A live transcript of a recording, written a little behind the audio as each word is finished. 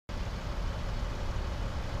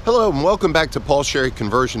Hello and welcome back to Paul Sherry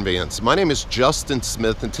Conversion Vans. My name is Justin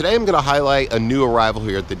Smith and today I'm going to highlight a new arrival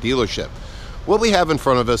here at the dealership. What we have in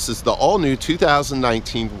front of us is the all-new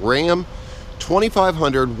 2019 Ram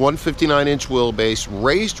 2500 159-inch wheelbase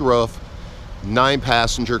raised roof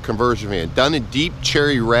 9-passenger conversion van, done in deep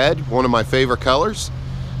cherry red, one of my favorite colors.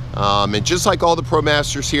 And just like all the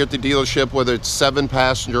ProMasters here at the dealership, whether it's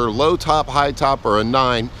 7-passenger, low top, high top, or a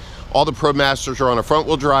 9, all the ProMasters are on a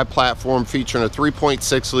front-wheel drive platform featuring a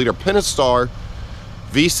 3.6-liter Panasonic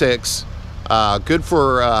V6, good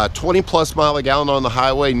for 20 plus mile a gallon on the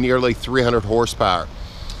highway, nearly 300 horsepower.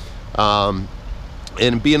 And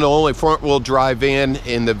being the only front-wheel drive van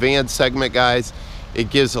in the van segment, guys, it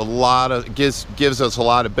gives us a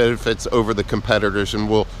lot of benefits over the competitors, and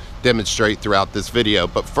we'll demonstrate throughout this video.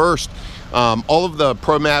 But first, all of the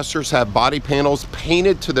ProMasters have body panels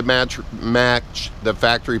painted to the match the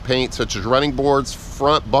factory paint, such as running boards,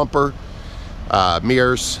 front bumper,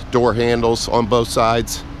 mirrors, door handles on both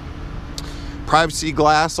sides. Privacy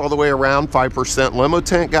glass all the way around, 5% limo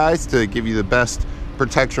tint, guys, to give you the best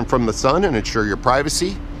protection from the sun and ensure your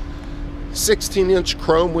privacy. 16-inch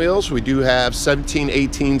chrome wheels. We do have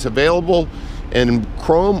 17/18s available in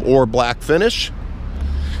chrome or black finish.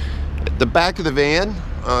 At the back of the van,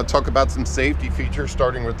 talk about some safety features,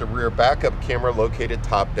 starting with the rear backup camera located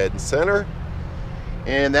top dead center.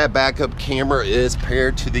 And that backup camera is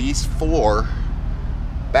paired to these 4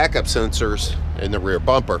 backup sensors in the rear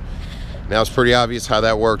bumper. Now it's pretty obvious how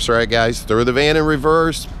that works, right guys? Throw the van in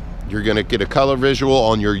reverse, you're gonna get a color visual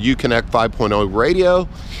on your Uconnect 5.0 radio.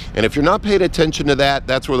 And if you're not paying attention to that,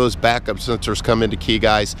 that's where those backup sensors come into key,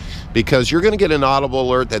 guys, because you're gonna get an audible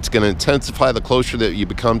alert that's gonna intensify the closer that you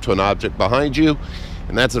become to an object behind you.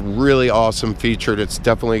 And that's a really awesome feature that's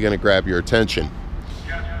definitely gonna grab your attention.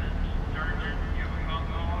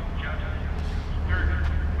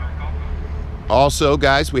 Also,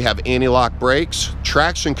 guys, we have anti-lock brakes,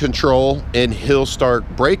 traction control, and hill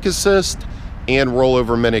start brake assist, and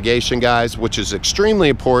rollover mitigation, guys, which is extremely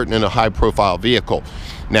important in a high-profile vehicle.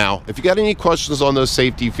 Now, if you got any questions on those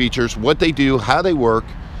safety features, what they do, how they work,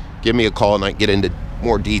 give me a call and I can get into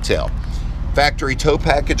more detail. Factory tow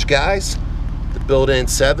package, guys, the built-in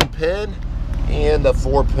 7-pin and the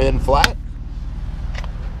 4-pin flat.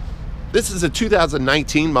 This is a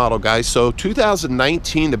 2019 model, guys. So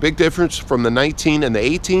 2019, the big difference from the 19 and the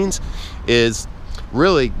 18s is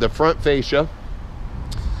really the front fascia.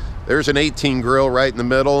 There's an 18 grill right in the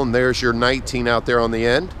middle, and there's your 19 out there on the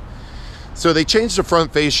end. So they changed the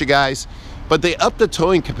front fascia, guys, but they upped the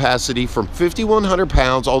towing capacity from 5,100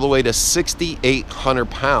 pounds all the way to 6,800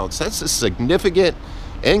 pounds. That's a significant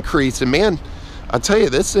increase. And man, I'll tell you,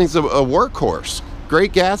 this thing's a workhorse.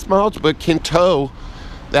 Great gas mileage, but can tow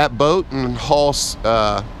that boat and haul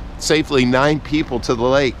safely 9 people to the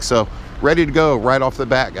lake. So ready to go right off the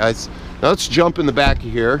bat, guys. Now let's jump in the back of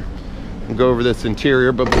here and go over this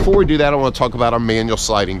interior. But before we do that, I want to talk about our manual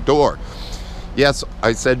sliding door. Yes,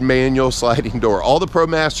 I said manual sliding door. All the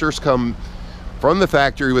ProMasters come from the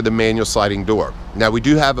factory with a manual sliding door. Now we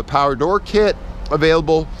do have a power door kit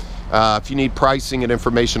available. If you need pricing and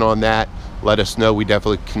information on that, let us know. We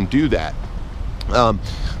definitely can do that.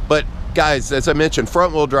 But guys, as I mentioned,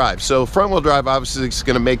 front wheel drive. So front wheel drive obviously is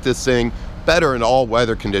going to make this thing better in all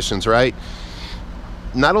weather conditions, right?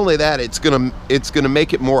 Not only that, it's gonna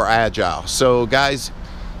make it more agile. So guys,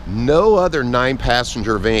 no other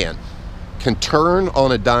 9-passenger van can turn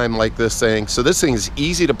on a dime like this thing. So this thing is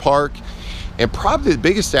easy to park, and probably the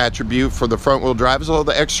biggest attribute for the front wheel drive is all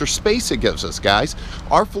the extra space it gives us, guys.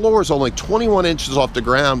 Our floor is only 21 inches off the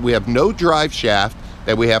ground. We have no drive shaft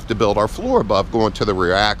that we have to build our floor above going to the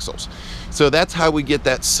rear axles. So that's how we get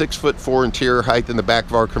that 6'4" interior height in the back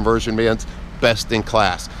of our conversion vans, best in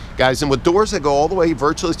class. Guys, and with doors that go all the way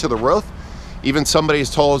virtually to the roof, even somebody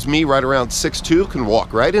as tall as me, right around 6'2", can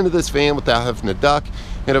walk right into this van without having to duck.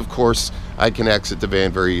 And of course, I can exit the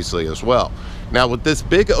van very easily as well. Now with this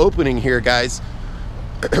big opening here, guys,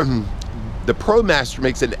 the ProMaster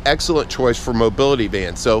makes an excellent choice for mobility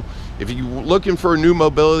vans. So if you're looking for a new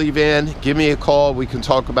mobility van, give me a call. We can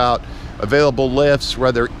talk about available lifts,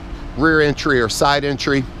 whether rear entry or side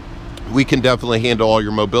entry. We can definitely handle all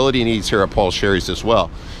your mobility needs here at Paul Sherry's as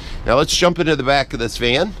well. Now let's jump into the back of this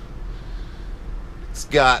van. It's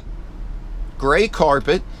got gray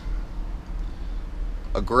carpet,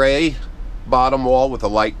 a gray bottom wall with a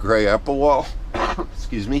light gray upper wall.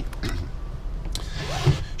 Excuse me.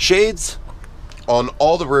 Shades on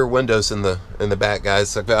all the rear windows in the back,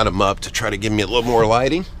 guys. I've got them up to try to give me a little more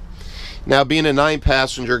lighting. Now, being a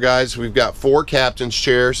 9-passenger, guys, we've got 4 captain's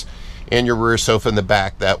chairs and your rear sofa in the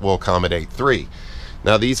back that will accommodate 3.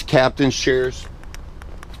 Now, these captain's chairs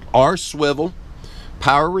are swivel.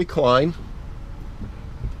 power recline.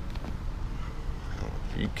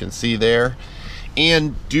 You can see there.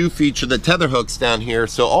 And do feature the tether hooks down here.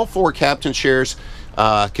 So all 4 captain chairs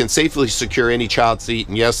can safely secure any child seat.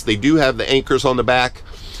 And yes, they do have the anchors on the back.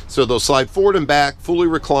 So they'll slide forward and back, fully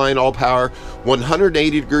recline, all power,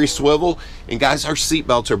 180-degree swivel. And guys, our seat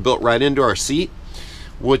belts are built right into our seat,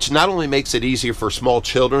 which not only makes it easier for small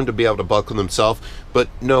children to be able to buckle themselves, but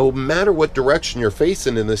no matter what direction you're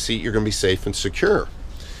facing in the seat, you're gonna be safe and secure.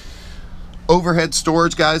 Overhead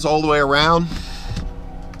storage, guys, all the way around.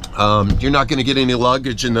 You're not gonna get any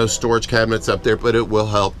luggage in those storage cabinets up there, but it will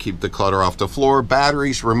help keep the clutter off the floor.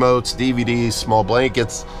 Batteries, remotes, DVDs, small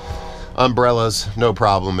blankets, umbrellas, no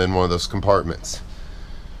problem in one of those compartments.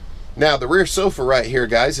 Now the rear sofa right here,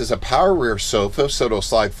 guys, is a power rear sofa, so it'll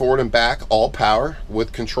slide forward and back, all power,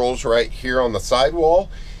 with controls right here on the sidewall.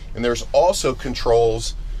 And there's also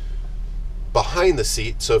controls behind the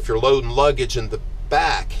seat, so if you're loading luggage in the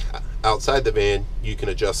back outside the van, you can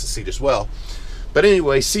adjust the seat as well. But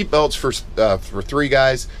anyway, seat belts for 3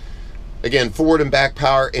 guys. Again, forward and back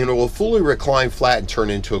power, and it will fully recline flat and turn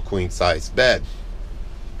into a queen size bed.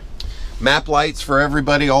 Map lights for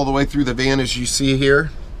everybody all the way through the van, as you see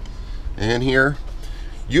here and here.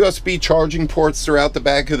 USB charging ports throughout the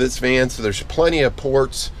back of this van, so there's plenty of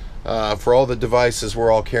ports for all the devices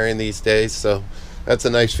we're all carrying these days, so that's a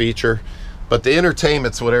nice feature. But the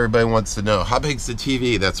entertainment's what everybody wants to know. How big's the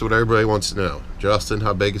TV? That's what everybody wants to know. Justin,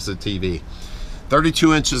 how big is the TV?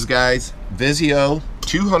 32 inches, guys. Vizio,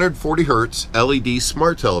 240 hertz LED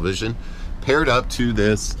smart television paired up to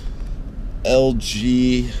this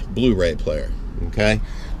LG Blu-ray player. Okay,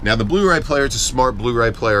 now the Blu-ray player is a smart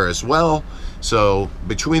Blu-ray player as well, so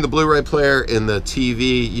between the Blu-ray player and the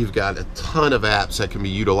TV, you've got a ton of apps that can be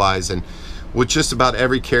utilized. And with just about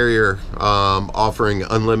every carrier offering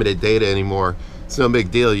unlimited data anymore, it's no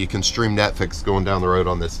big deal. You can stream Netflix going down the road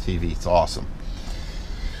on this TV. It's awesome.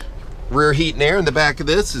 Rear heat and air in the back of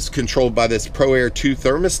this is controlled by this ProAir 2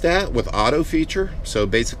 thermostat with auto feature. So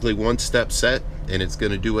basically 1-step set, and it's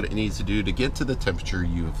going to do what it needs to do to get to the temperature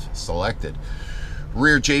you've selected.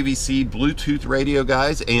 Rear JVC Bluetooth radio,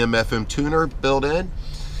 guys, AM FM tuner built in.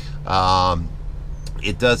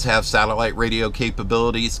 It does have satellite radio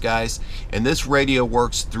capabilities, guys, and this radio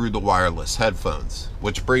works through the wireless headphones,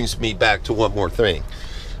 which brings me back to one more thing.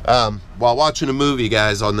 While watching a movie,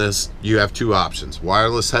 guys, on this, you have 2 options: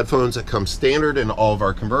 wireless headphones that come standard in all of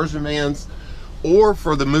our conversion vans, or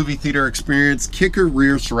for the movie theater experience, kicker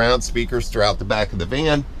rear surround speakers throughout the back of the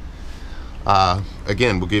van.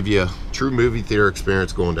 Again, we'll give you a true movie theater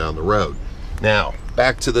experience going down the road. Now,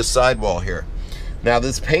 back to the sidewall here. Now,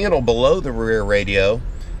 this panel below the rear radio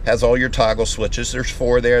has all your toggle switches. There's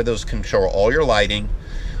 4 there. Those control all your lighting,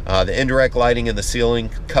 the indirect lighting in the ceiling,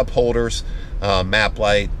 cup holders, map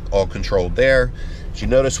light, all controlled there. As you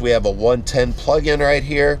notice, we have a 110 plug-in right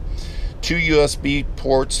here, 2 USB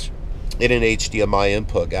ports, and an HDMI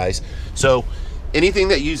input, guys. So anything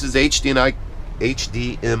that uses HDMI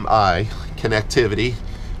connectivity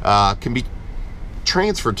can be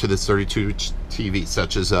transferred to this 32-inch TV,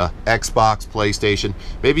 such as Xbox, PlayStation.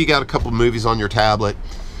 Maybe you got a couple movies on your tablet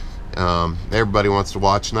everybody wants to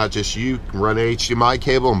watch, not just you. You can run an HDMI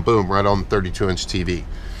cable and boom, right on the 32-inch TV.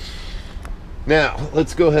 Now,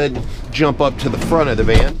 let's go ahead and jump up to the front of the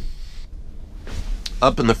van.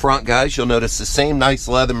 Up in the front, guys, you'll notice the same nice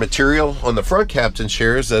leather material on the front captain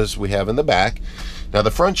chairs as we have in the back. Now,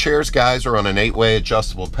 the front chairs, guys, are on an 8-way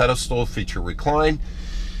adjustable pedestal, feature recline,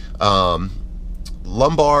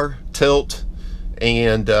 lumbar, tilt,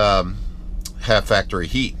 and have factory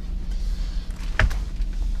heat.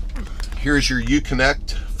 Here's your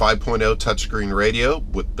Uconnect 5.0 touchscreen radio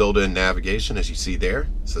with built-in navigation, as you see there.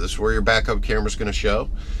 So this is where your backup camera is going to show.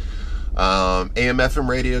 AM/FM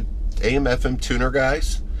radio, AM/FM tuner,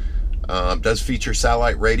 guys. Does feature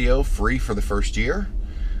satellite radio, free for the first year.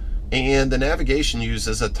 And the navigation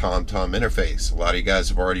uses a TomTom interface. A lot of you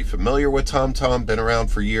guys are already familiar with TomTom, been around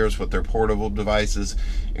for years with their portable devices.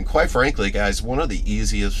 And quite frankly, guys, one of the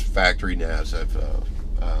easiest factory navs I've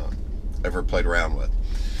ever played around with.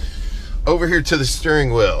 Over here to the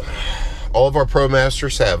steering wheel. All of our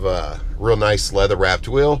ProMasters have a real nice leather wrapped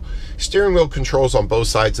wheel. Steering wheel controls on both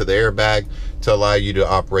sides of the airbag to allow you to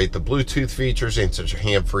operate the Bluetooth features, answer your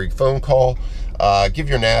hand-free phone call, give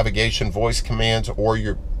your navigation voice commands, or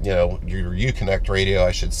your Uconnect radio,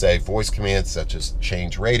 I should say, voice commands such as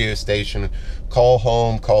change radio station, call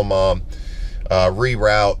home, call mom,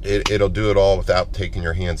 reroute. It'll do it all without taking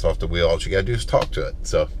your hands off the wheel. All you gotta do is talk to it.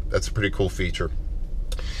 So that's a pretty cool feature.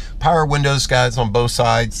 Power windows, guys, on both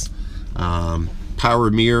sides.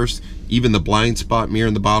 Power mirrors. Even the blind spot mirror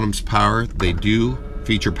in the bottom's power. They do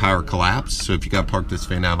feature power collapse. So if you got to park this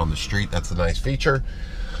van out on the street, that's a nice feature.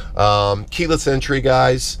 Keyless entry,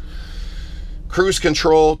 guys. Cruise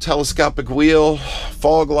control, telescopic wheel,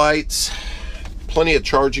 fog lights, plenty of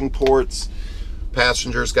charging ports.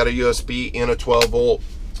 Passenger's got a USB and a 12-volt.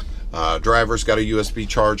 Driver's got a USB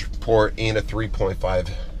charge port and a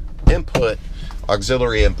 3.5 input,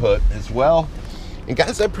 auxiliary input as well. And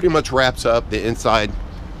guys, that pretty much wraps up the inside,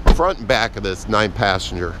 front and back of this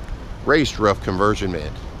 9-passenger raised roof conversion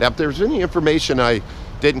van. Now, if there's any information I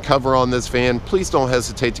didn't cover on this van, please don't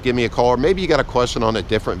hesitate to give me a call, or maybe you got a question on a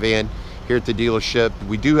different van here at the dealership.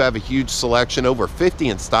 We do have a huge selection, over 50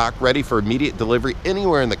 in stock, ready for immediate delivery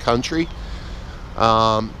anywhere in the country.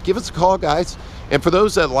 Give us a call, guys. And for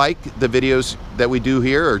those that like the videos that we do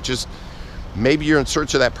here, or just maybe you're in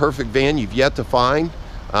search of that perfect van you've yet to find,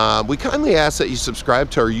 we kindly ask that you subscribe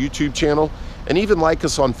to our YouTube channel and even like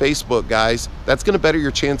us on Facebook, guys. That's going to better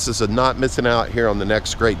your chances of not missing out here on the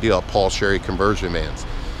next great deal at Paul Sherry Conversion Vans.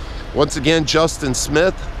 Once again, Justin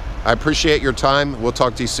Smith, I appreciate your time. We'll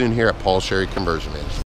talk to you soon here at Paul Sherry Conversion Vans.